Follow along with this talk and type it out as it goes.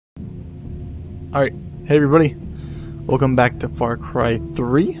Alright, hey everybody, welcome back to Far Cry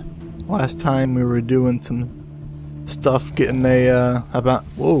 3. Last time we were doing some stuff, getting a,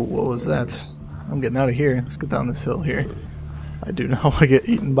 whoa, what was that? I'm getting out of here. Let's get down this hill here. I do not want to get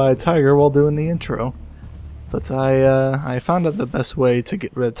eaten by a tiger while doing the intro. But I found out the best way to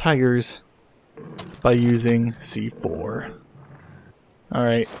get rid of tigers is by using C4.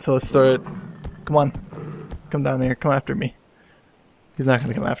 Alright, so let's start it. Come on, come down here, come after me. He's not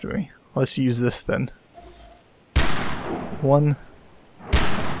going to come after me. Let's use this then. 1,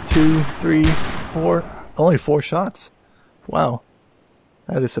 2, 3, 4. Only 4 shots. Wow.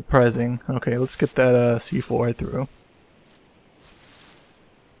 That is surprising. Okay, let's get that C4 right through.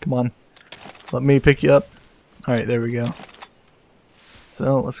 Come on. Let me pick you up. Alright, there we go.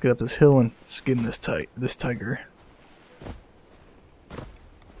 So, let's get up this hill and skin this tiger.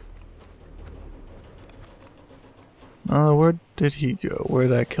 Where did he go? Where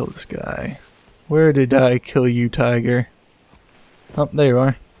did I kill this guy? Where did I kill you, tiger? Oh, there you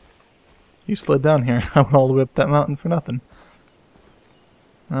are. You slid down here. I went all the way up that mountain for nothing.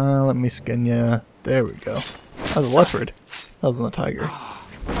 Let me skin you. There we go. That was a leopard. That wasn't a tiger.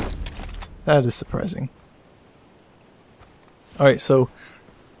 That is surprising. Alright, so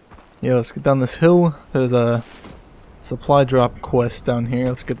yeah, let's get down this hill. There's a supply drop quest down here.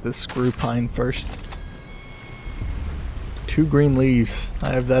 Let's get this screw pine first. 2 green leaves. I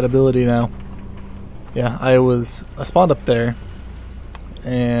have that ability now. Yeah, I spawned up there,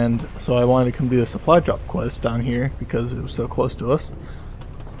 and so I wanted to come do the supply drop quest down here because it was so close to us.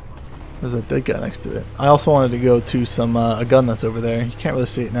 There's a dead guy next to it. I also wanted to go to some a gun that's over there. You can't really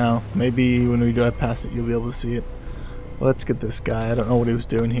see it now. Maybe when we drive past it, you'll be able to see it. Let's get this guy. I don't know what he was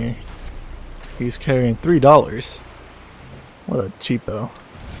doing here. He's carrying $3. What a cheapo.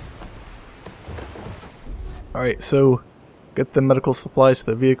 Alright, so get the medical supplies to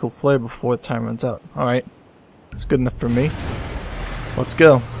the vehicle flare before the time runs out. Alright, that's good enough for me. Let's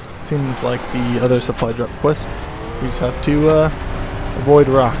go. Seems like the other supply drop quests. We just have to avoid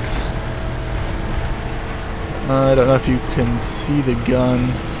rocks. I don't know if you can see the gun,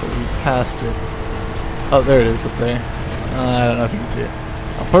 but we passed it. Oh, there it is up there. I don't know if you can see it.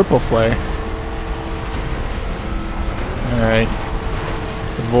 A purple flare. Alright.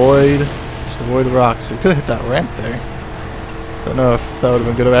 Just avoid the rocks. We could have hit that ramp there. Don't know if that would have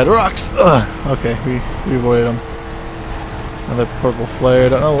been good or bad. Rocks! Ugh! Okay, we avoided them. Another purple flare.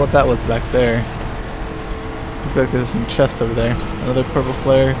 Don't know what that was back there. Looks like there's some chest over there. Another purple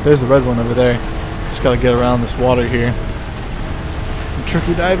flare. There's the red one over there. Just gotta get around this water here. Some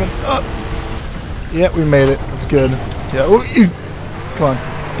tricky diving. Oh! Yeah, we made it. That's good. Yeah. Oh, come on.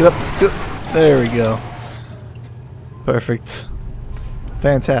 Get up. Get up. There we go. Perfect.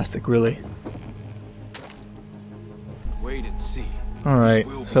 Fantastic, really. Alright,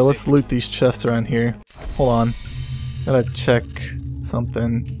 so let's loot these chests around here. Hold on. Gotta check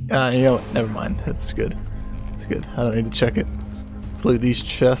something. You know what? Never mind. It's good. It's good. I don't need to check it. Let's loot these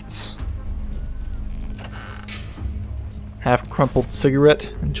chests. Half crumpled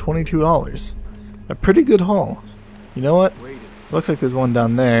cigarette and $22. A pretty good haul. You know what? Looks like there's one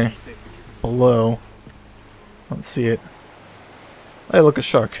down there. Below. I don't see it. Hey, look, a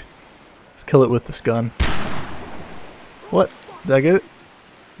shark. Let's kill it with this gun. What? Did I get it?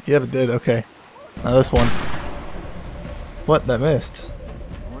 Yep, it did. Okay. Now this one. What? That missed.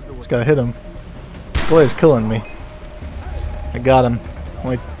 Just gotta hit him. This player's killing me. I got him.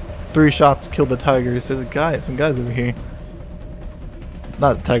 Only 3 shots killed the tigers. There's a guy. Some guys over here.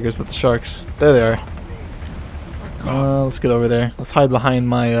 Not the tigers, but the sharks. There they are. Let's get over there. Let's hide behind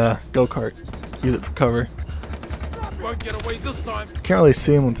my go-kart. Use it for cover. Can't really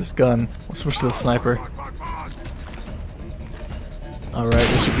see him with this gun. Let's switch to the sniper. Alright,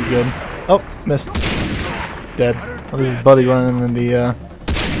 this should be good. Oh, missed. Dead. Oh, this is Buddy running in the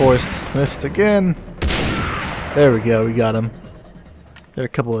forest. Missed again. There we go, we got him. Got a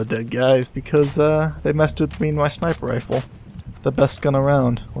couple of dead guys because they messed with me and my sniper rifle. The best gun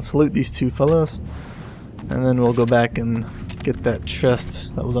around. Let's loot these 2 fellas. And then we'll go back and get that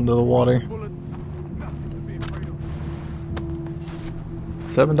chest that was under the water.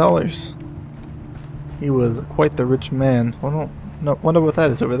 $7. He was quite the rich man. No, wonder what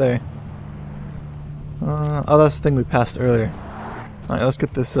that is over there. Oh, that's the thing we passed earlier. Alright, let's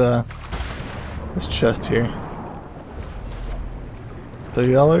get this this chest here.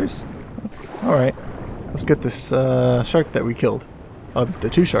 $30? That's alright. Let's get this shark that we killed. Oh, the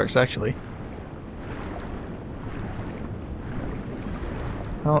 2 sharks actually.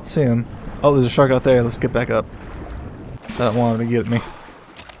 I don't see him. Oh, there's a shark out there. Let's get back up. I don't want him to get at me.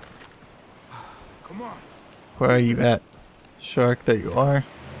 Where are you at? Shark, there you are.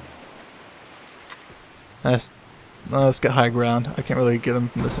 Let's get high ground. I can't really get him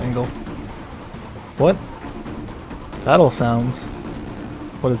from this angle. What? Battle sounds.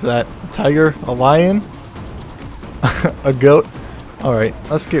 What is that? A tiger? A lion? A goat? Alright,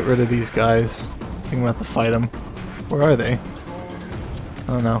 let's get rid of these guys. I think I'm gonna have to fight them. Where are they? I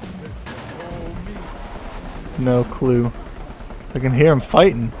don't know. No clue. I can hear them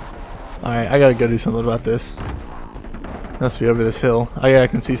fighting. Alright, I gotta go do something about this. Must be over this hill. Oh yeah, I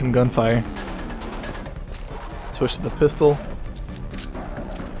can see some gunfire. Switch to the pistol.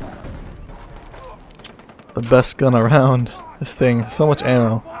 The best gun around. This thing, so much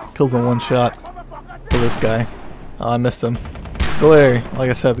ammo. Kills in one shot. For this guy. Oh, I missed him. Glare. Like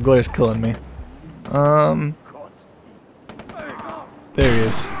I said, the glare's killing me. There he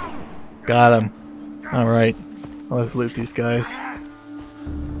is. Got him. Alright. Let's loot these guys.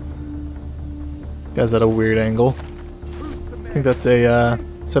 Guy's at a weird angle. I think that's a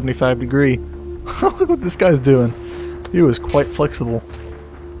 75 degree. Look what this guy's doing. He was quite flexible.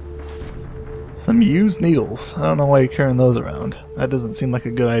 Some used needles. I don't know why you're carrying those around. That doesn't seem like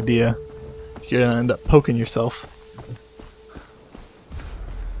a good idea. You're gonna end up poking yourself.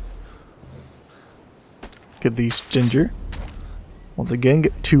 Get these ginger. Once again,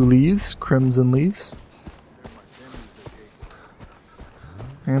 get 2 leaves, crimson leaves.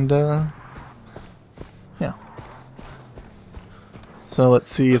 And yeah. So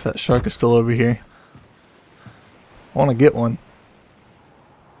let's see if that shark is still over here. I want to get one.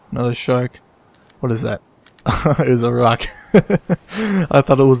 Another shark. What is that? It was a rock. I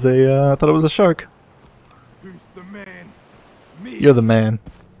thought it was a shark. Who's the man? Me. You're the man.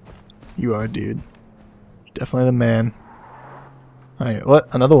 You are, dude. Definitely the man. Alright,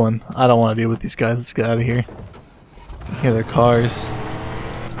 what? Another one. I don't want to deal with these guys. Let's get out of here. Here, their cars.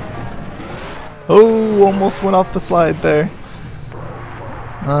 Oh, almost went off the slide there.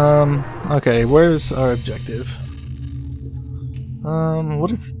 Okay, where's our objective?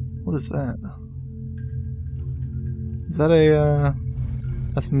 What is that? Is that a,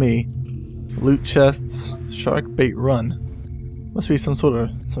 that's me. Loot chests, shark bait run. Must be some sort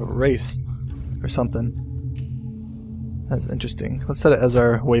of race or something. That's interesting. Let's set it as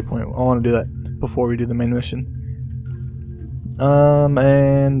our waypoint. I want to do that before we do the main mission.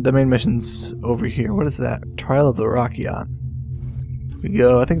 And the main mission's over here. What is that? Trial of the Rock Yacht. We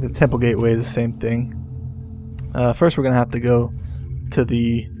go. I think the Temple Gateway is the same thing. First we're gonna have to go to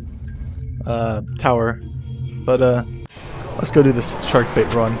the tower, but let's go do this shark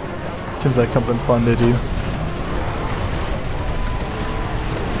bait run. Seems like something fun to do.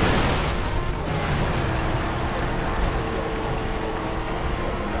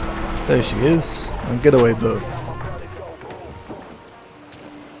 There she is, a getaway boat.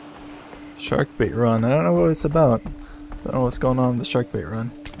 Shark bait run. I don't know what it's about. Don't know what's going on with the shark bait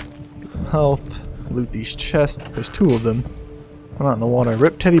run. Get some health. Loot these chests. There's 2 of them. I'm out in the water.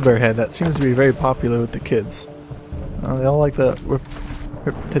 Rip teddy bear head. That seems to be very popular with the kids. They all like the rip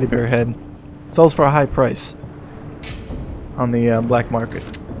teddy bear head. Sells for a high price on the black market.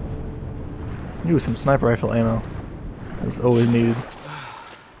 Ooh, some sniper rifle ammo. That's always needed.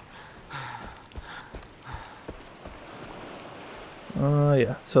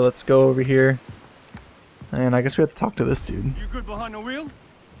 Yeah. So let's go over here. And I guess we have to talk to this dude. You good behind the wheel?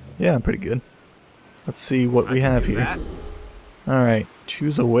 Yeah, I'm pretty good. Let's see what we have here. Alright,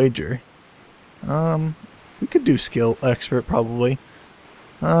 choose a wager. We could do skill expert probably.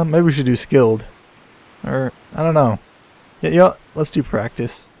 Maybe we should do skilled. Or, I don't know. Yeah, you know, let's do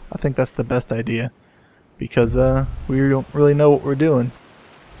practice. I think that's the best idea. Because, we don't really know what we're doing.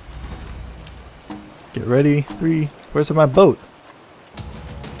 Get ready. 3. Where's my boat?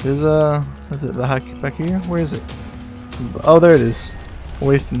 There's is it back here? Where is it? Oh, there it is.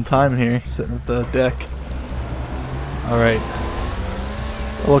 Wasting time here, sitting at the deck. Alright.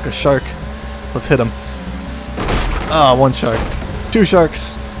 Oh, look, a shark. Let's hit him. Ah, 1 shark. 2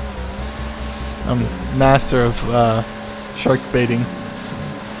 sharks. I'm master of shark baiting.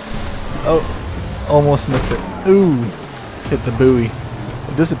 Oh, almost missed it. Ooh, hit the buoy.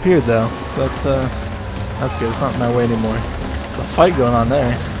 It disappeared though, so that's good. It's not in my way anymore. There's a fight going on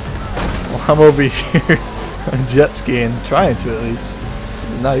there. Well, I'm over here jet skiing, trying to at least.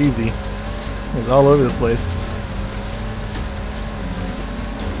 It's not easy. It's all over the place.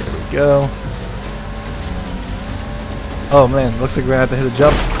 There we go. Oh man, looks like we're gonna have to hit a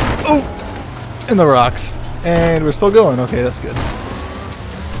jump. Oh! In the rocks. And we're still going. Okay, that's good.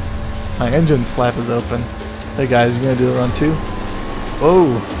 My engine flap is open. Hey guys, you gonna do the run too?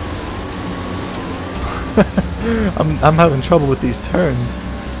 Whoa! I'm having trouble with these turns.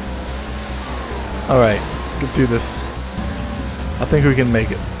 Alright, get through this. I think we can make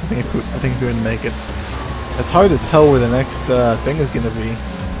it. I think we can make it. It's hard to tell where the next thing is going to be.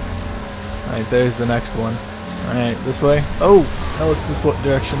 Alright, there's the next one. Alright, this way. Oh! No, it's this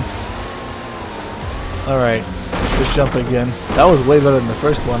direction. Alright, just jump again. That was way better than the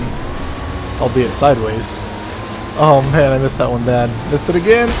first one. Albeit sideways. Oh man, I missed that one bad. Missed it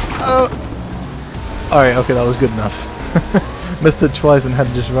again! Oh! Alright, okay, that was good enough. Missed it twice and had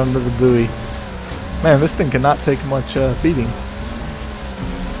to just run to the buoy. Man, this thing cannot take much beating.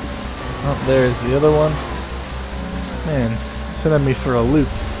 Oh, there's the other one. Man, sending me for a loop.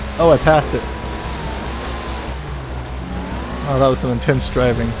 Oh, I passed it. Oh, that was some intense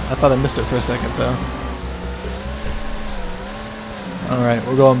driving. I thought I missed it for a second, though. Alright,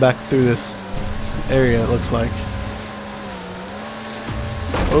 we're going back through this area, it looks like.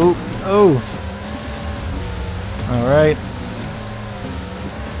 Oh, oh! Alright.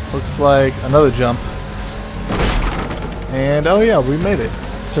 Looks like another jump. And, oh yeah, we made it.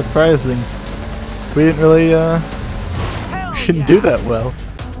 Surprising. We didn't really, didn't do that well.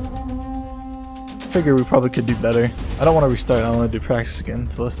 I figure we probably could do better. I don't want to restart, I want to do practice again,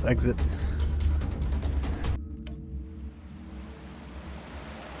 so let's exit.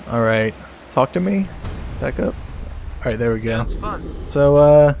 Alright, talk to me? Back up? Alright, there we go.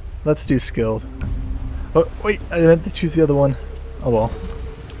 So, let's do skilled. Oh, wait, I meant to choose the other one. Oh well.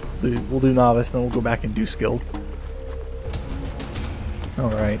 We'll do novice, then we'll go back and do skilled.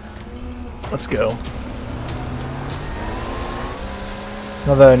 Alright, let's go.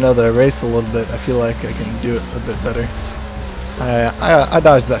 Now that I know that I raced a little bit, I feel like I can do it a bit better. I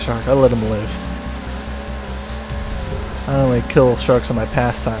dodged that shark, I let him live. I only kill sharks on my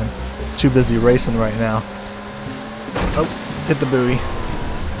pastime. Too busy racing right now. Oh, hit the buoy.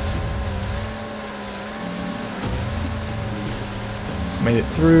 Made it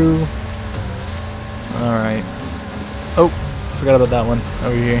through. Alright. Oh, forgot about that one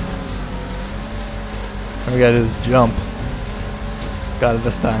over here. All we gotta do is jump. Got it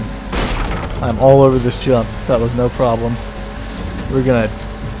this time. I'm all over this jump. That was no problem. We're gonna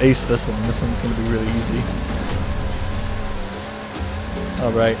ace this one. This one's gonna be really easy.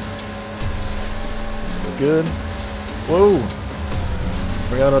 Alright. It's good. Whoa!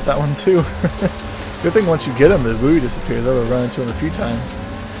 Forgot about that one too. Good thing once you get him, the buoy disappears. I would run into him a few times.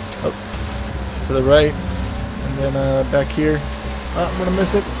 Oh, to the right. And then back here. Oh, I'm gonna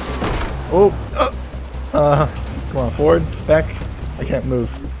miss it. Oh! Come on, forward, back. I can't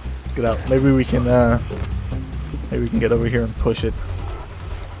move. Let's get out. Maybe we can get over here and push it.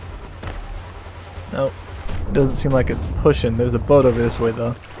 Nope. It doesn't seem like it's pushing. There's a boat over this way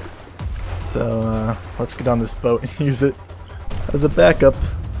though. So let's get on this boat and use it as a backup.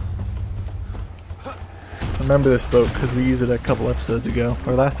 Remember this boat because we used it a couple episodes ago,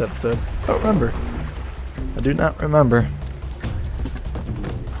 or last episode. I don't remember. I do not remember.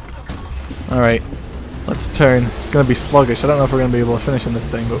 Alright, let's turn. It's going to be sluggish. I don't know if we're going to be able to finish in this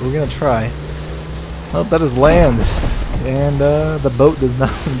thing, but we're going to try. Oh, that is land. And the boat does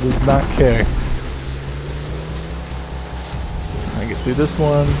not care. I get through this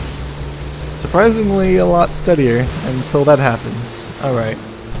one. Surprisingly a lot steadier until that happens. Alright,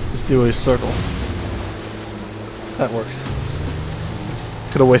 just do a circle. That works.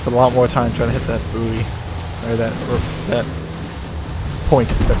 Could have wasted a lot more time trying to hit that buoy. Or that point,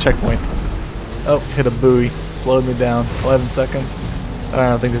 that checkpoint. Oh, hit a buoy. Slowed me down. 11 seconds. I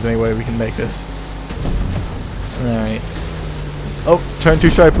don't think there's any way we can make this. Alright. Oh, turn too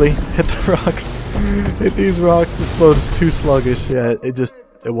sharply. Hit the rocks. Hit these rocks. This boat is too sluggish. Yeah,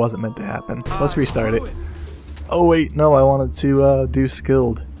 it wasn't meant to happen. Let's restart it. Oh wait, no, I wanted to do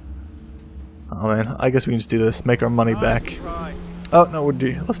skilled. Oh man, I guess we can just do this. Make our money back. Oh no,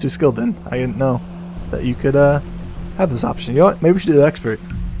 let's do skilled then. I didn't know that you could have this option. You know what? Maybe we should do expert.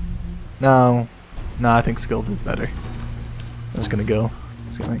 No, I think skilled is better. I'm just gonna go.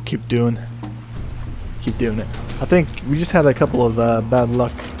 Just gonna keep doing it. I think we just had a couple of bad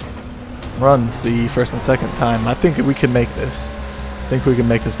luck runs the first and second time. I think we can make this. I think we can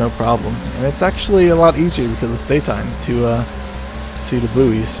make this no problem. And it's actually a lot easier because it's daytime to see the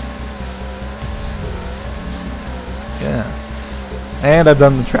buoys. Yeah. And I've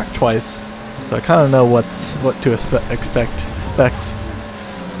done the track twice, so I kind of know what to expect.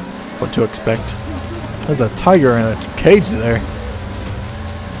 What to expect. There's a tiger in a cage there.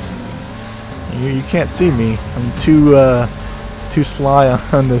 You can't see me. I'm too sly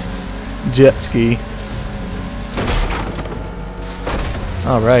on this jet ski.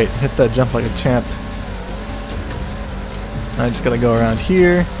 Alright, hit that jump like a champ. I just gotta go around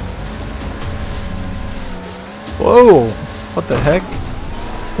here. Whoa! What the heck?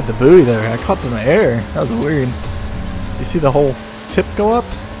 Hit the buoy there. I caught some air. That was weird. You see the whole tip go up?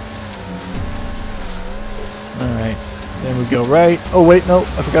 Alright. Then we go right. Oh wait, no,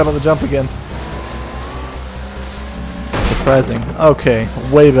 I forgot about the jump again. Surprising. Okay,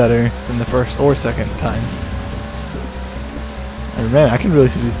 way better than the first or second time. And man, I can really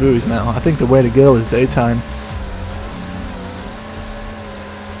see these buoys now. I think the way to go is daytime.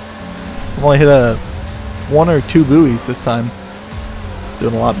 I've only hit a 1 or 2 buoys this time.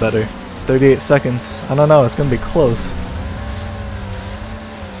 Doing a lot better. 38 seconds. I don't know, it's going to be close.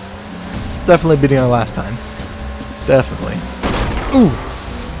 Definitely beating our last time. Definitely. Ooh!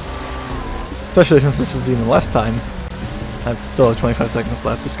 Especially since this is even less time. I still have 25 seconds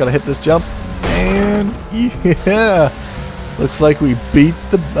left. Just gotta hit this jump. And yeah! Looks like we beat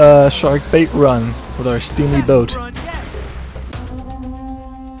the shark bait run with our steamy boat.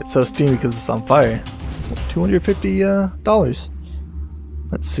 It's so steamy because it's on fire. $250.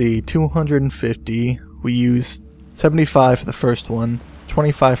 Let's see, 250. We used 75 for the first one,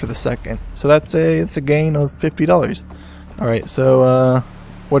 25 for the second. So it's a gain of $50. All right, so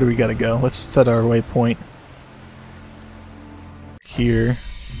where do we gotta go? Let's set our waypoint here.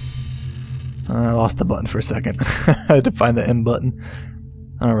 I lost the button for a second. I had to find the M button.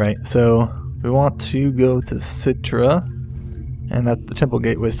 All right, so we want to go to Citra, and that the temple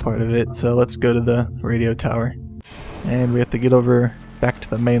gateway is part of it. So let's go to the radio tower, and we have to get over back to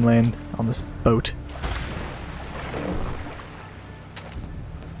the mainland on this boat.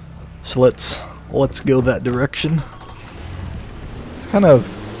 So let's go that direction. It's kind of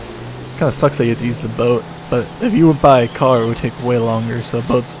sucks that you have to use the boat, but if you went by a car, it would take way longer. So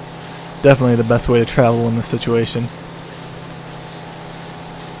boat's definitely the best way to travel in this situation.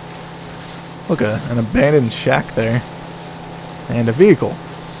 Look, an abandoned shack there, and a vehicle.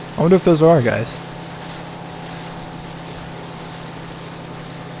 I wonder if those are our guys.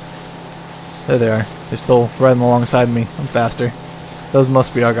 There they are. They're still riding alongside me. I'm faster. Those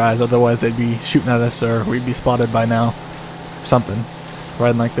must be our guys, otherwise they'd be shooting at us or we'd be spotted by now. Something.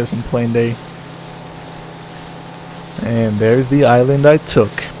 Riding like this in plain day. And there's the island I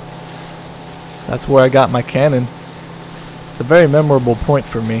took. That's where I got my cannon. It's a very memorable point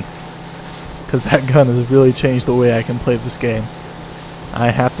for me, because that gun has really changed the way I can play this game. I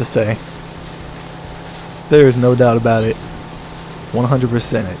have to say. There is no doubt about it.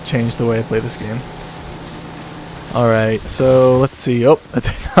 100% it changed the way I play this game. Alright, so let's see. Oh, I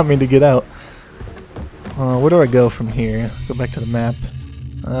did not mean to get out. Where do I go from here? Go back to the map.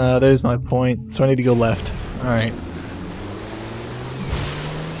 There's my point, so I need to go left. Alright.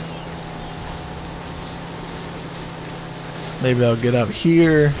 Maybe I'll get out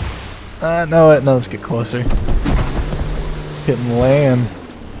here. No, let's get closer. Hitting land.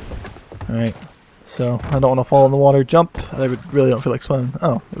 Alright, so I don't want to fall in the water. Jump. I really don't feel like swimming.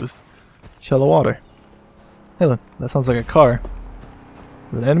 Oh, it was shallow water. Hey, look, that sounds like a car.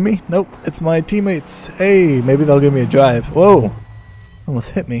 Is it an enemy? Nope, it's my teammates. Hey, maybe they'll give me a drive. Whoa,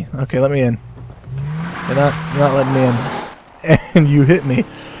 almost hit me. Okay, let me in. You're not letting me in. And you hit me.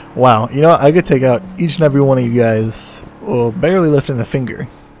 Wow, you know what? I could take out each and every one of you guys, well, barely lifting a finger.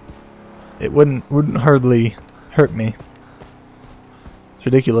 It wouldn't hardly hurt me. It's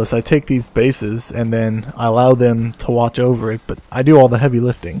ridiculous. I take these bases and then I allow them to watch over it, but I do all the heavy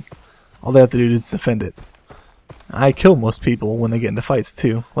lifting. All they have to do is defend it. I kill most people when they get into fights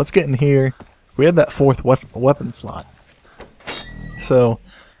too. Let's get in here. We have that fourth weapon slot. So,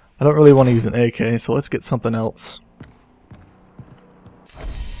 I don't really want to use an AK, so let's get something else.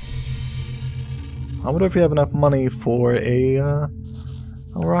 I wonder if we have enough money for a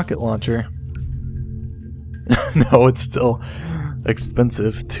rocket launcher. No, it's still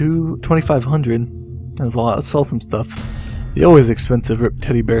expensive. 2,500. That's a lot. Let's sell some stuff. The always expensive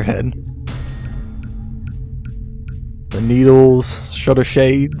teddy bear head. The needles, shutter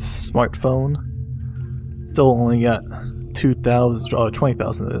shades, smartphone. Still only got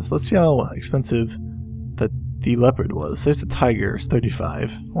 20,000 of this. Let's see how expensive that the leopard was. There's a tiger. It's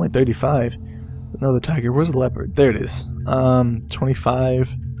 35. Only 35. Another tiger. Where's the leopard? There it is.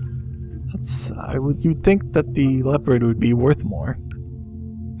 25. That's. You'd think that the leopard would be worth more.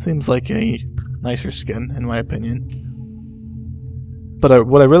 Seems like a nicer skin, in my opinion. But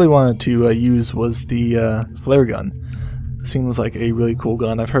what I really wanted to use was the flare gun. Seems like a really cool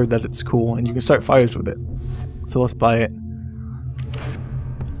gun. I've heard that it's cool, and you can start fires with it. So let's buy it.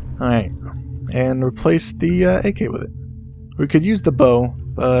 Alright. And replace the AK with it. We could use the bow,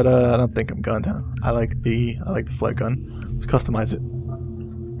 but I don't think I'm going to. I like the flare gun. Let's customize it.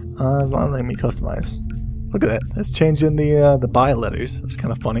 It's not letting me customize. Look at that. It's changing the buy letters. That's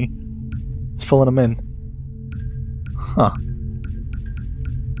kind of funny. It's filling them in. Huh.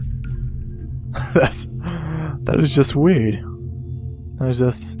 That is just weird. That is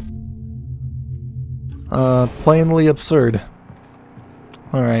just... Plainly absurd.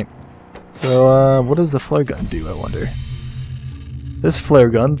 Alright. So, what does the flare gun do, I wonder? This flare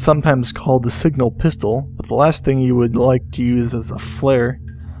gun, sometimes called the signal pistol, but the last thing you would like to use is a flare,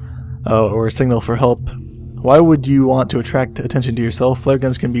 or a signal for help. Why would you want to attract attention to yourself? Flare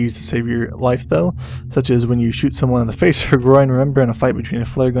guns can be used to save your life, though, such as when you shoot someone in the face or groin. Remember, in a fight between a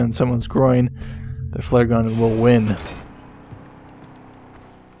flare gun and someone's groin, the flare gun will win.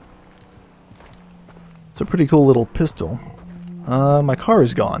 It's a pretty cool little pistol. My car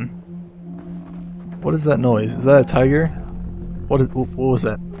is gone. What is that noise? Is that a tiger? What was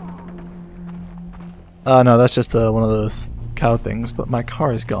that? No, that's just one of those cow things, but my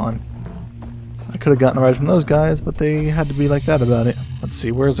car is gone. I could have gotten a ride from those guys, but they had to be like that about it. Let's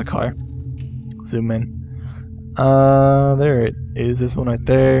see, where's the car? Zoom in. There it is. There's one right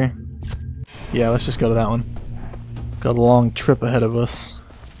there. Yeah, let's just go to that one. Got a long trip ahead of us.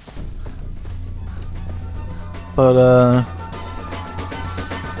 But, I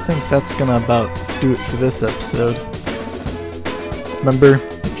think that's gonna about do it for this episode. Remember,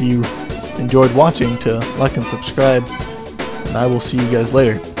 if you enjoyed watching, to like and subscribe, and I will see you guys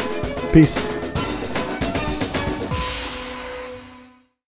later. Peace.